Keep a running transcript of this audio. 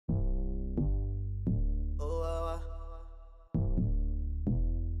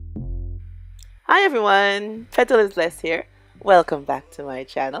Hi everyone, Petalisbless here. Welcome back to my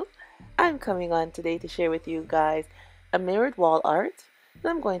channel. I'm coming on today to share with you guys a mirrored wall art that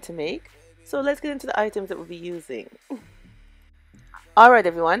I'm going to make. So let's get into the items that we'll be using. Alright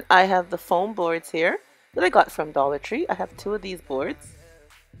everyone, I have the foam boards here that I got from Dollar Tree. I have 2 of these boards.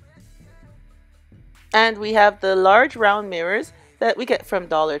 And we have the large round mirrors that we get from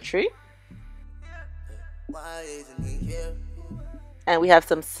Dollar Tree. And we have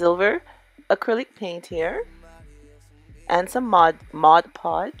some silver acrylic paint here. And some mod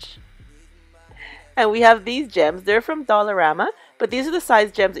Podge. And we have these gems. They're from Dollarama, but these are the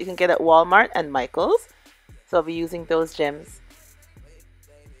size gems that you can get at Walmart and Michael's. So I'll be using those gems.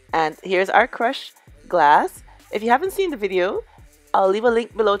 And here's our crushed glass. If you haven't seen the video, I'll leave a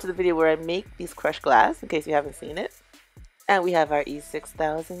link below to the video where I make these crushed glass in case you haven't seen it. And we have our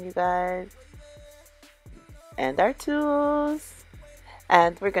E6000, you guys. And our tools.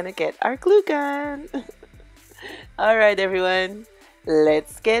 And we're gonna get our glue gun. Alright everyone,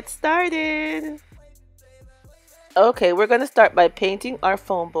 let's get started. Okay, we're gonna start by painting our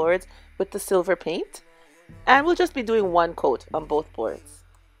foam boards with the silver paint. And we'll just be doing 1 coat on both boards.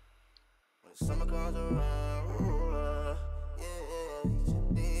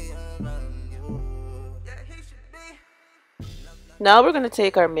 Now we're going to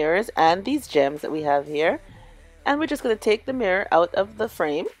take our mirrors and these gems that we have here, and we're just going to take the mirror out of the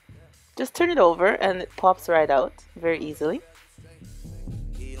frame. Just turn it over and it pops right out very easily.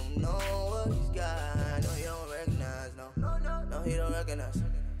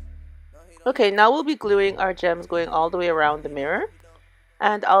 Okay, now we'll be gluing our gems going all the way around the mirror,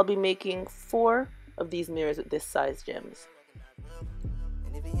 and I'll be making 4 of these mirrors with this size gems.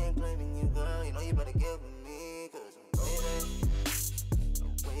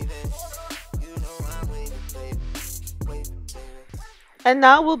 And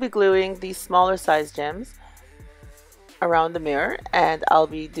now we'll be gluing these smaller size gems around the mirror, and I'll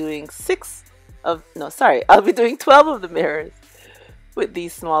be doing 12 of the mirrors with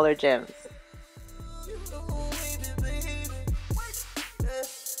these smaller gems.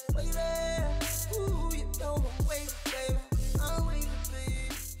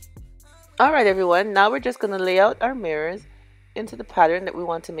 Alright everyone, now we're just going to lay out our mirrors into the pattern that we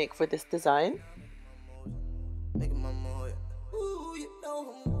want to make for this design.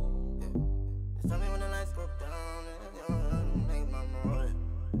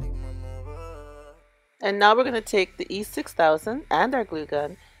 And now we're going to take the E6000 and our glue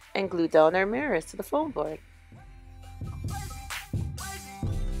gun and glue down our mirrors to the foam board.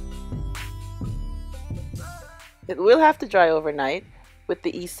 It will have to dry overnight with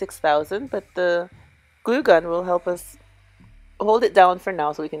the E6000, but the glue gun will help us hold it down for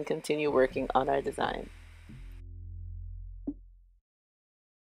now so we can continue working on our design.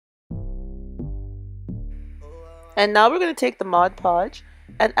 And now we're going to take the Mod Podge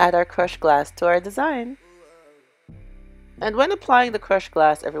and add our crushed glass to our design. And when applying the crushed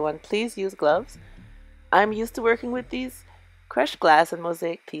glass, everyone, please use gloves. I'm used to working with these crushed glass and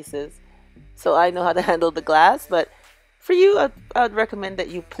mosaic pieces, so I know how to handle the glass, but for you, I would recommend that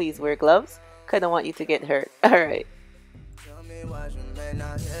you please wear gloves. I don't want you to get hurt. Alright.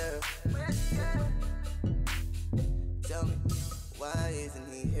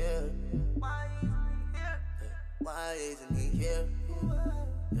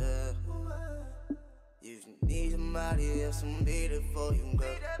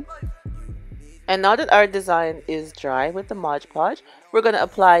 And now that our design is dry with the Mod Podge, we're going to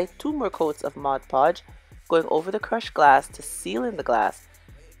apply 2 more coats of Mod Podge, going over the crushed glass to seal in the glass,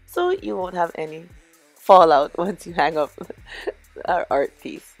 so you won't have any fallout once you hang up our art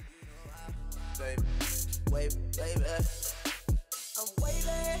piece.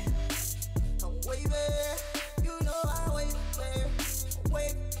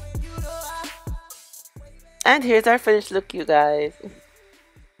 And here's our finished look, you guys.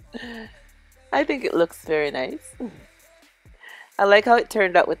 I think it looks very nice. I like how it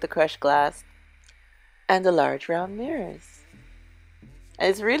turned out with the crushed glass and the large round mirrors. And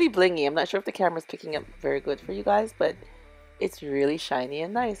it's really blingy. I'm not sure if the camera's picking up very good for you guys, but it's really shiny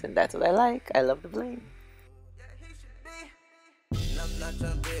and nice, and that's what I like. I love the bling.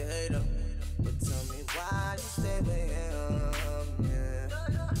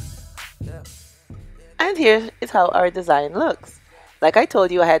 And here is how our design looks. Like I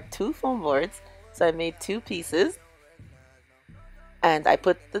told you, I had 2 foam boards, so I made 2 pieces. And I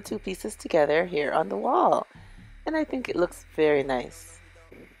put the 2 pieces together here on the wall. And I think it looks very nice.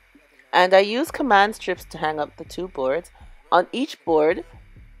 And I used command strips to hang up the 2 boards. On each board,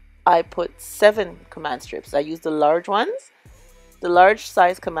 I put 7 command strips. I used the large ones the large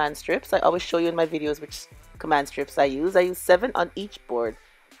size command strips. I always show you in my videos which command strips I use. I use 7 on each board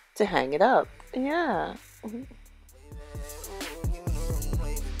to hang it up. Yeah.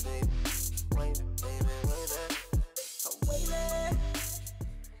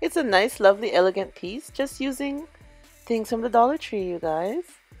 It's a nice, lovely, elegant piece, just using things from the Dollar Tree, you guys.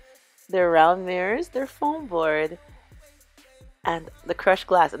 They're round mirrors, they're foam board, and the crushed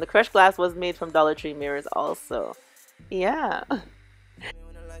glass. And the crushed glass was made from Dollar Tree mirrors also. Yeah.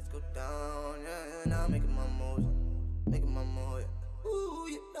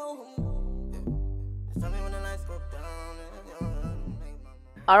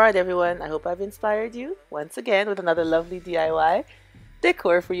 Alright everyone, I hope I've inspired you once again with another lovely DIY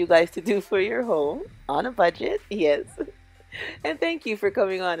decor for you guys to do for your home on a budget. Yes. And thank you for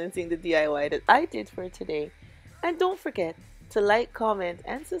coming on and seeing the DIY that I did for today. And don't forget to like, comment,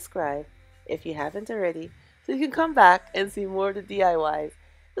 and subscribe if you haven't already, so you can come back and see more of the DIYs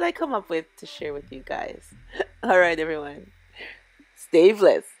that I come up with to share with you guys. Alright everyone, stay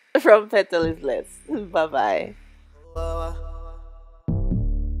blessed from Petalisbless. Bye bye.